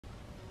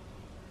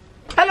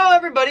Hello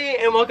everybody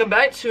and welcome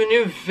back to a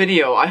new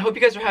video. I hope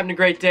you guys are having a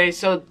great day.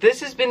 So this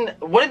has been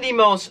one of the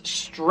most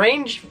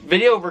strange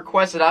video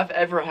requests that I've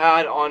ever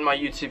had on my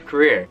YouTube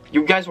career.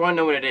 You guys want to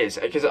know what it is,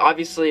 because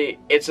obviously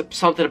it's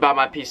something about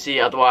my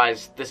PC,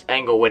 otherwise this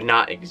angle would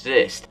not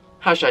exist.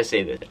 How should I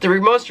say this? The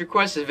most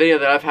requested video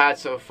that I've had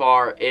so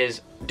far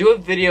is do a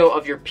video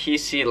of your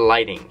PC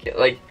lighting.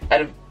 Like,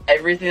 out of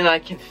everything I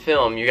can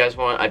film, you guys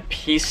want a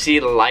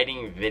PC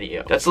lighting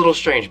video. That's a little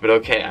strange, but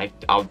okay,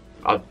 I'll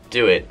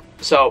do it.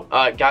 So,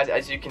 guys,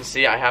 as you can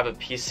see, I have a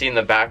PC in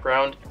the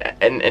background,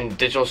 and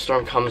Digital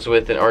Storm comes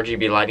with an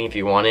RGB lighting if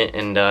you want it,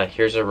 and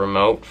here's a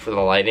remote for the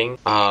lighting.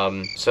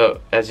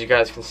 So, as you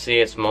guys can see,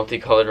 it's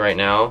multicolored right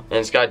now, and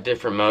it's got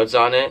different modes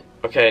on it.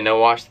 Okay, now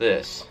watch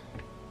this.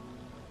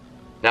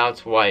 Now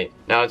it's white,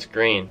 now it's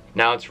green,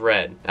 now it's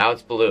red, now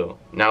it's blue,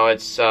 now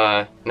it's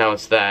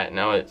that,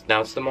 now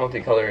it's the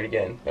multicolored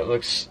again. It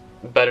looks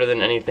better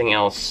than anything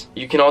else.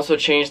 You can also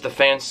change the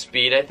fan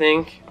speed, I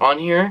think, on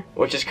here,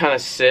 which is kind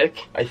of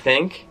sick, I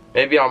think.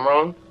 Maybe I'm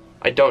wrong.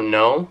 I don't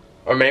know.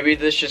 Or maybe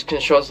this just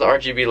controls the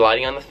RGB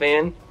lighting on the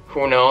fan.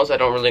 Who knows? I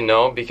don't really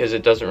know because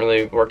it doesn't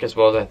really work as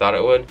well as I thought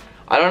it would.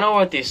 I don't know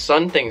what these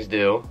sun things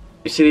do.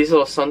 You see these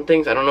little sun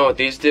things? I don't know what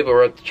these do, but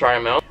we're going to try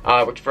them out.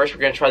 First, we're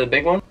going to try the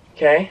big one.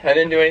 Okay, that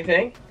didn't do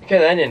anything. Okay,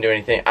 that didn't do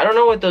anything. I don't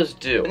know what those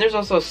do. And there's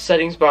also a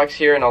settings box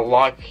here and a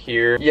lock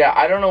here. Yeah,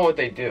 I don't know what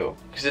they do,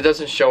 because it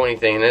doesn't show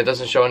anything, and it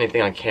doesn't show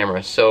anything on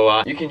camera.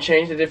 So, you can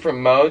change the different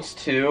modes,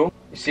 too.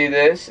 You see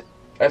this?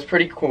 That's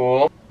pretty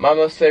cool. My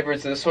most favorite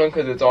is this one,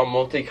 because it's all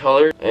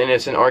multicolored, and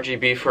it's an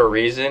RGB for a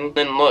reason.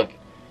 Then look,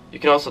 you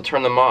can also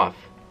turn them off.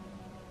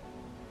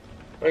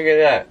 Look at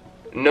that.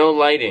 No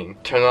lighting.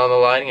 Turn on the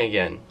lighting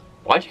again.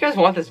 Why'd you guys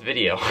want this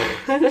video?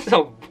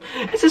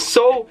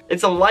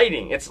 It's a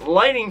lighting. It's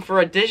lighting for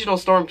a Digital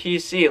Storm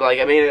PC. Like,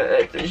 I mean,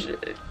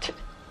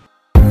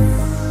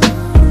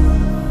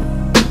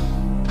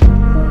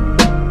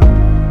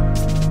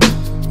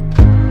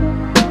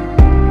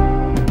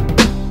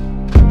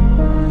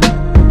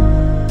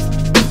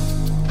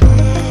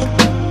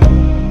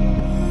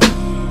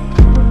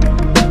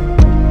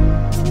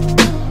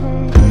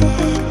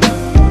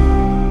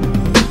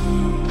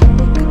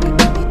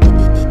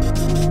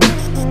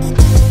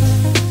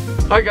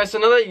 Alright guys, so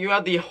now that you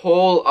have the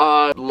whole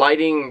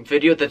lighting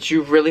video that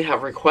you really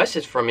have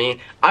requested from me,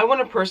 I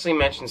want to personally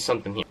mention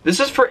something here. This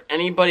is for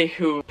anybody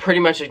who pretty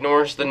much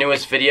ignores the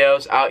newest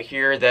videos out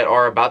here that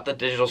are about the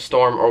Digital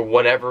Storm or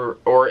whatever,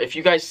 or if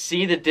you guys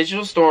see the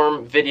Digital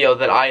Storm video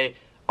that I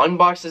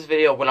unboxed this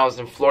video when I was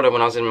in Florida,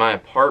 when I was in my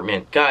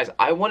apartment. Guys,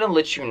 I want to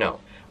let you know,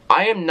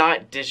 I am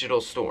not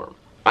Digital Storm.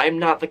 I am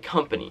not the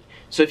company.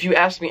 So if you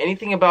ask me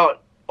anything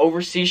about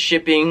overseas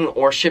shipping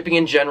or shipping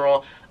in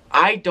general,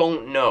 I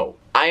don't know.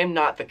 I am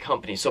not the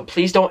company, so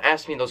please don't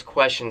ask me those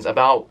questions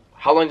about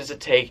how long does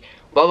it take,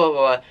 blah blah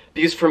blah,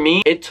 because for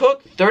me, it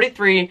took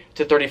 33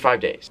 to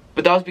 35 days.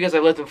 But that was because I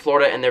lived in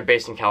Florida and they're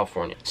based in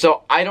California.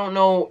 So I don't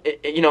know,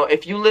 you know,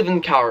 if you live in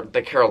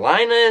the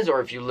Carolinas,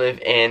 or if you live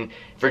in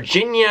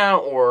Virginia,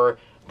 or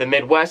the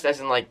Midwest,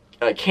 as in like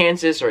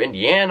Kansas or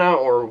Indiana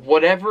or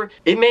whatever,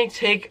 it may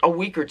take a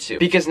week or two,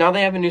 because now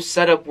they have a new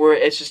setup where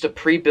it's just a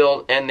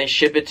pre-built and they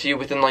ship it to you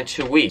within like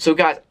 2 weeks. So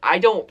guys, I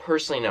don't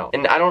personally know,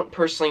 and I don't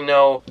personally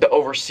know the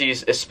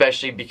overseas,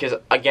 especially because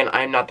again,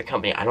 I'm not the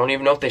company. I don't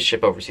even know if they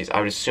ship overseas. I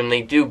would assume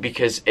they do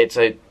because it's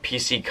a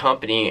PC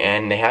company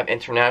and they have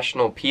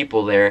international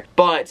people there,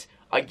 but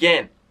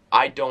again,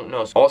 I don't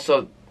know.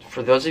 Also,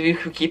 for those of you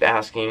who keep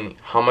asking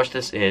how much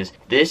this is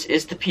the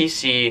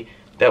PC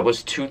that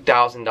was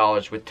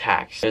 $2,000 with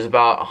tax. It was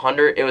about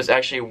 $100. It was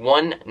actually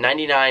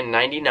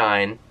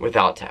 $199.99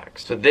 without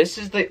tax. So this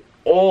is the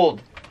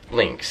old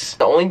links.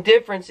 The only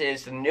difference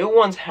is the new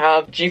ones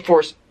have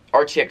GeForce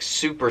RTX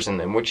Supers in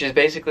them, which is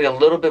basically a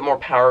little bit more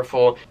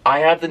powerful. I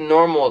have the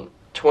normal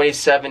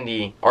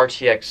 2070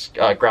 RTX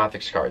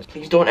graphics cards.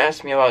 Please don't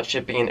ask me about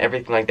shipping and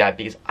everything like that,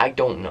 because I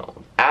don't know.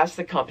 Ask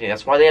the company.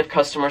 That's why they have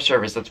customer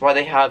service. That's why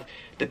they have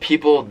the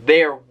people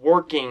there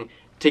working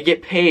to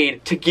get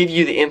paid to give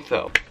you the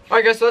info.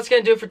 Alright guys, so that's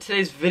gonna do it for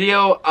today's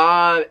video.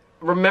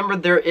 Remember,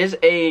 there is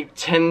a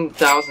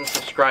 10,000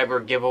 subscriber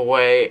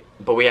giveaway,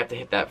 but we have to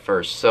hit that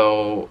first.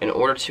 So in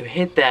order to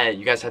hit that,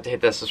 you guys have to hit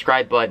that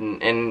subscribe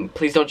button, and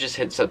please don't just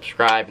hit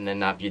subscribe and then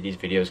not view these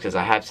videos, because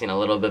I have seen a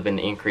little bit of an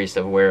increase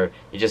of where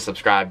you just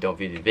subscribe, don't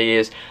view the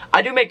videos.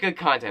 I do make good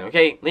content,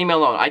 okay? Leave me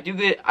alone.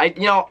 You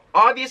know,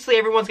 obviously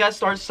everyone's got to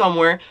start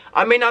somewhere.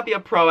 I may not be a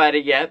pro at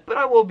it yet, but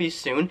I will be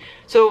soon.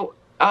 So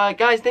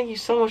guys, thank you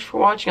so much for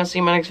watching. I'll see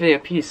you in my next video.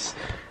 Peace.